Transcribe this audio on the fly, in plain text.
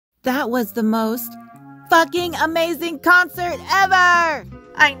That was the most fucking amazing concert ever!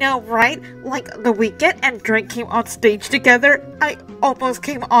 I know, right? Like the weekend and Drake came on stage together, I almost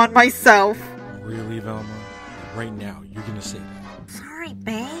came on myself. Really, Velma? Right now, you're gonna say that? Sorry,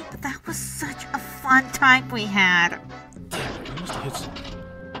 babe. That was such a fun time we had. Damn it, I must have hit something.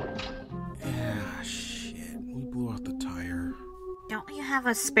 Yeah, shit. We blew out the tire. Don't you have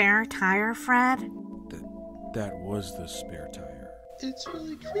a spare tire, Fred? That was the spare tire. It's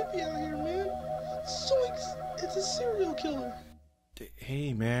really creepy out here, man. Zoinks! It's a serial killer.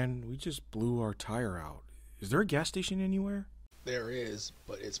 Hey, man, we just blew our tire out. Is there a gas station anywhere? There is,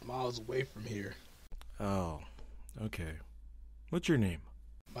 but it's miles away from here. Oh, okay. What's your name?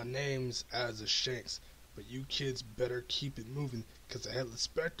 My name's As Shanks, but you kids better keep it moving, because the Headless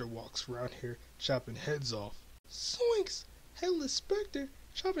Specter walks around here chopping heads off. Zoinks! Headless Specter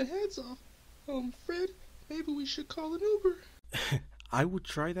chopping heads off? Fred, maybe we should call an Uber. I would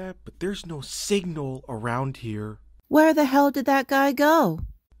try that, but there's no signal around here. Where the hell did that guy go?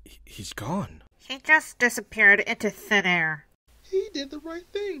 He's gone. He just disappeared into thin air. He did the right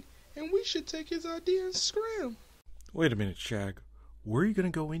thing, and we should take his idea and scram. Wait a minute, Shag. Where are you gonna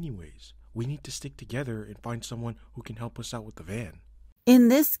go anyways? We need to stick together and find someone who can help us out with the van. In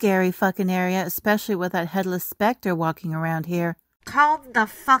this scary fucking area, especially with that Headless Specter walking around here. Calm the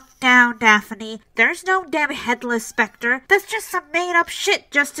fuck down, Daphne. There's no damn Headless Specter. That's just some made-up shit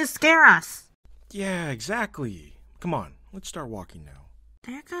just to scare us. Yeah, exactly. Come on, let's start walking now.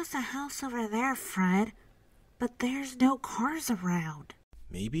 There goes the house over there, Fred. But there's no cars around.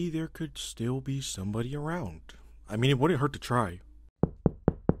 Maybe there could still be somebody around. I mean, it wouldn't hurt to try.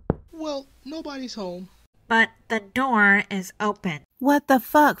 Well, nobody's home. But the door is open. What the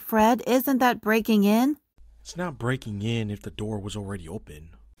fuck, Fred? Isn't that breaking in? It's not breaking in if the door was already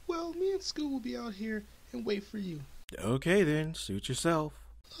open. Well, me and Scoob will be out here and wait for you. Okay then, suit yourself.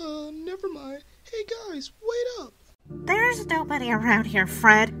 Never mind. Hey guys, wait up! There's nobody around here,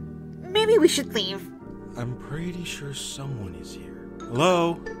 Fred. Maybe we should leave. I'm pretty sure someone is here.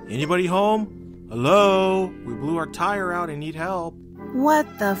 Hello? Anybody home? Hello? We blew our tire out and need help. What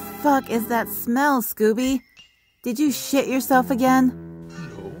the fuck is that smell, Scooby? Did you shit yourself again?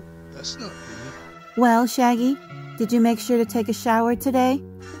 No, that's not me. Well, Shaggy, did you make sure to take a shower today?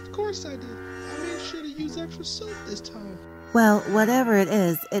 Of course I did. I made sure to use extra soap this time. Well, whatever it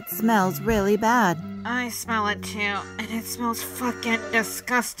is, it smells really bad. I smell it too, and it smells fucking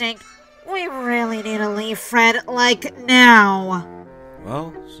disgusting. We really need to leave, Fred, like now.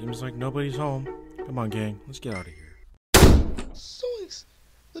 Well, seems like nobody's home. Come on, gang, let's get out of here. Zoinks!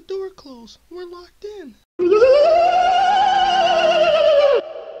 The door closed. We're locked in.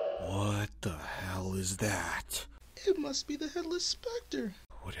 What the hell is that? It must be the Headless Specter.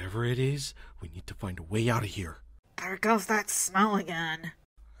 Whatever it is, we need to find a way out of here. There goes that smell again.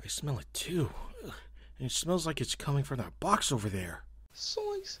 I smell it too. Ugh. And it smells like it's coming from that box over there.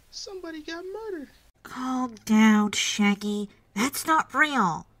 Zoinks! Somebody got murdered. Calm down, Shaggy. That's not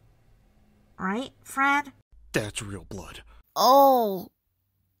real. Right, Fred? That's real blood. Oh,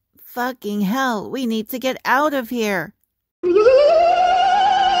 fucking hell, we need to get out of here.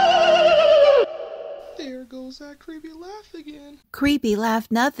 There goes that creepy laugh again. Creepy laugh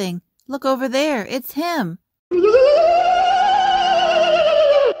nothing. Look over there, it's him.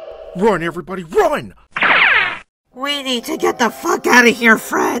 Run, everybody, run! We need to get the fuck out of here,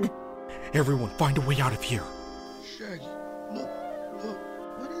 Fred. Everyone, find a way out of here. Shaggy, look.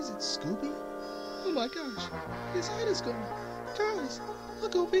 What is it, Scooby? Oh my gosh, his head is gone. Guys,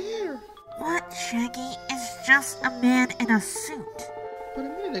 look over here. What, Shaggy? It's just a man in a suit. But a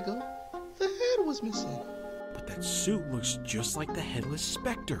minute ago, the head was missing. But that suit looks just like the Headless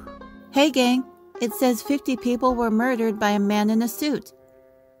Specter. Hey gang, it says 50 people were murdered by a man in a suit.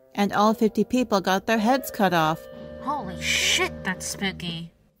 And all 50 people got their heads cut off. Holy shit, that's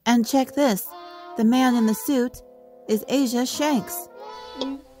spooky. And check this, the man in the suit is Asia Shanks.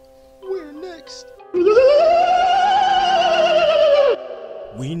 Where next?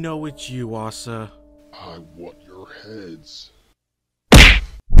 We know it's you, Asa. I want your heads.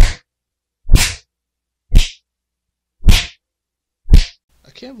 I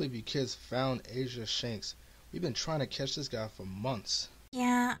can't believe you kids found Asia Shanks. We've been trying to catch this guy for months.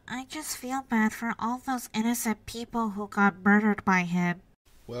 Yeah, I just feel bad for all those innocent people who got murdered by him.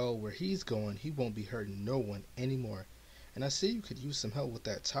 Well, where he's going, he won't be hurting no one anymore. And I see you could use some help with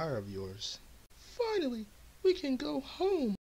that tire of yours. Finally, we can go home.